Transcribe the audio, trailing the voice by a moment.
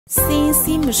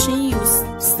CNC machine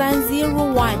use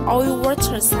SUN-01 oil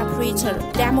water separator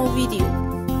demo video.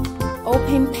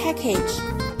 Open package.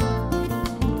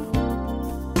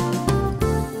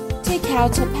 Take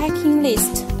out packing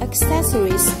list,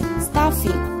 accessories,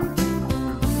 stuffing.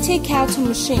 Take out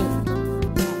machine.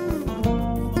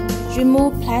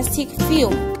 Remove plastic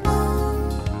film.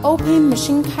 Open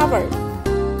machine cover.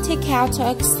 Take out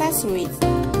accessories.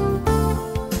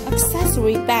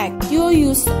 Accessory bag,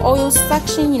 dual-use oil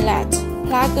suction inlet,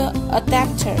 plug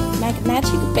adapter,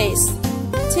 magnetic base.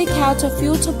 Take out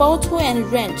filter bottle and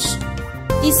wrench.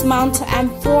 Dismount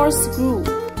M4 screw.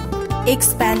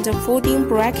 Expand folding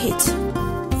bracket.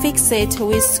 Fix it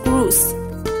with screws.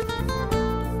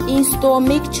 Install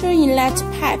mixture inlet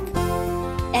pipe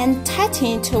and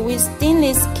tighten it with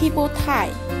stainless cable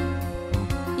tie.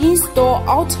 Install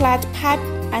outlet pipe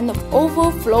and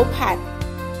overflow pipe.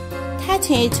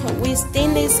 Tighten it with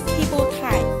stainless cable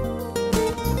tie.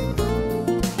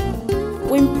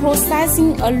 When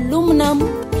processing aluminum,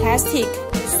 plastic,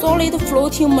 solid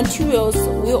floating materials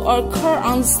will occur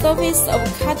on the surface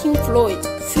of cutting fluid.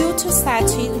 Filter set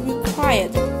is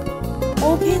required.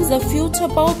 Open the filter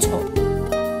bottle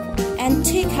and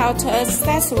take out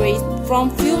accessories from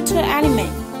filter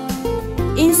element.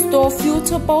 Install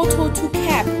filter bottle to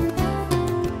cap.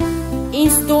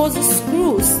 Install the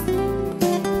screws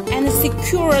and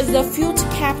secure the filter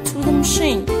cap to the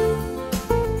machine.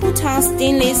 Put on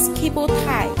stainless cable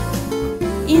tie.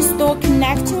 Install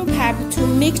connecting pipe to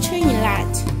mixture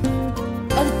inlet.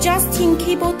 Adjusting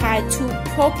cable tie to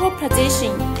proper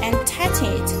position and tighten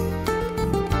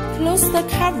it. Close the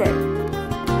cover.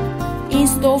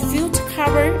 Install filter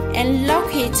cover and lock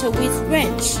it with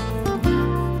wrench.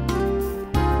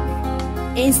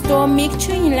 Install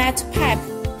mixture inlet pipe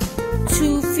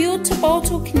to filter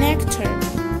bottle connector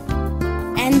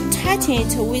and tighten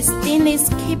it with stainless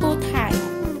cable tie.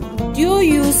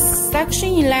 Dual-use suction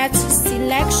inlet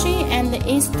selection and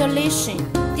installation.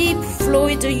 Deep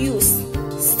fluid use,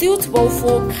 suitable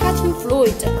for cutting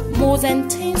fluid more than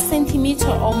 10 cm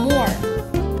or more.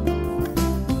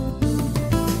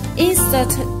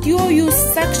 Insert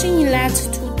dual-use suction inlet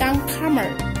to downcomer.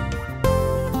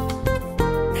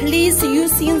 Please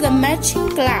using the matching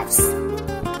gloves.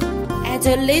 Add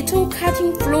a little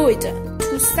cutting fluid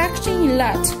to suction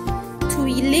inlet to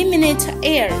eliminate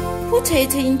air. Put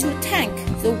it into tank.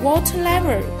 The water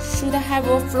level should have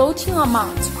a floating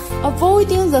amount,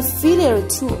 avoiding the failure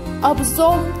to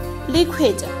absorb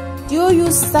liquid.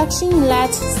 Dual-use suction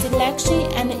inlet selection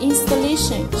and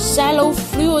installation. Shallow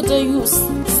fluid use,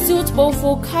 suitable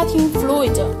for cutting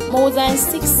fluid more than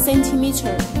 6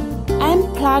 cm.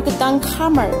 Unplug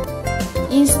downcomer.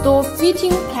 Install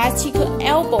fitting plastic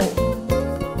elbow.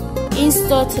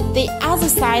 Insert the other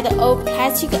side of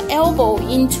plastic elbow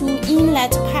into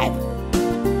inlet pipe.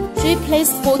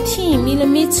 Replace 14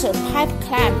 mm pipe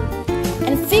clamp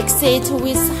and fix it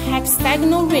with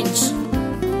hexagonal wrench.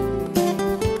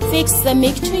 Fix the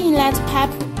mixture inlet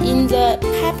pipe in the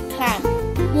pipe clamp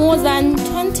more than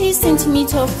 20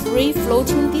 cm free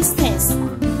floating distance.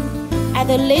 Add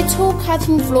a little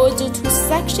cutting fluid to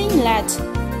suction inlet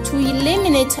to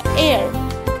eliminate air.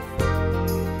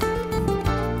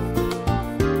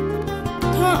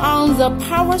 Turn on the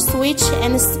power switch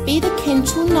and speed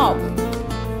control knob.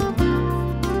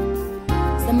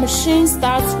 The machine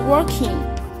starts working.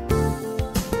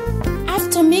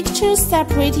 After mixture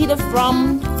separated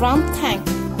from front tank,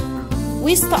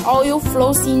 waste oil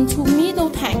flows into middle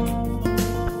tank.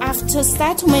 After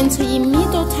settlement in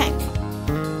middle tank,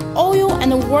 oil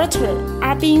and water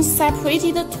are being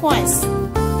separated twice,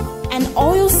 and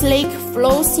oil slick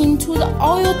flows into the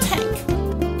oil tank.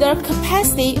 The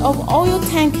capacity of oil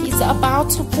tank is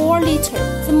about 4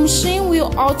 liters. The machine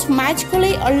will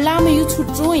automatically alarm you to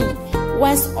join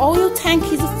once oil tank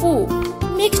is full.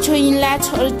 Mixture inlet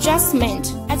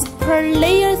adjustment as per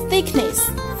layer thickness.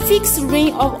 Fixed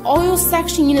ring of oil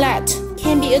suction inlet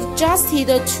can be adjusted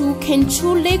to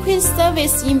control liquid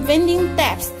surface in vending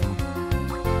depth.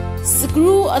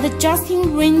 Screw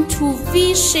adjusting ring to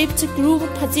V-shaped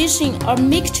groove position a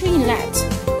mixture inlet.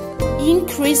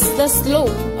 Increase the slope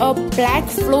of black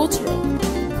floater.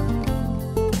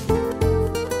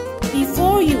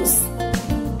 Before use,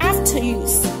 after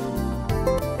use.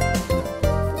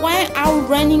 1 hour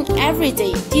running every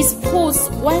day. Dispose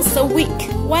once a week.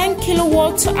 1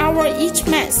 kWh each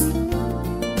month.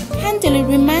 Handling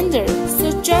reminder.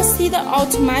 Suggested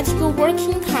automatic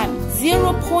working time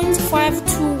 0.5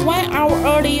 to 1 hour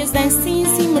earlier than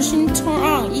CNC machine turn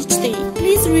on each day.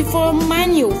 Please refer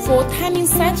manual for timing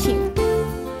setting.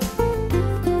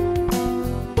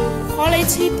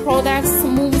 Quality products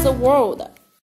move the world.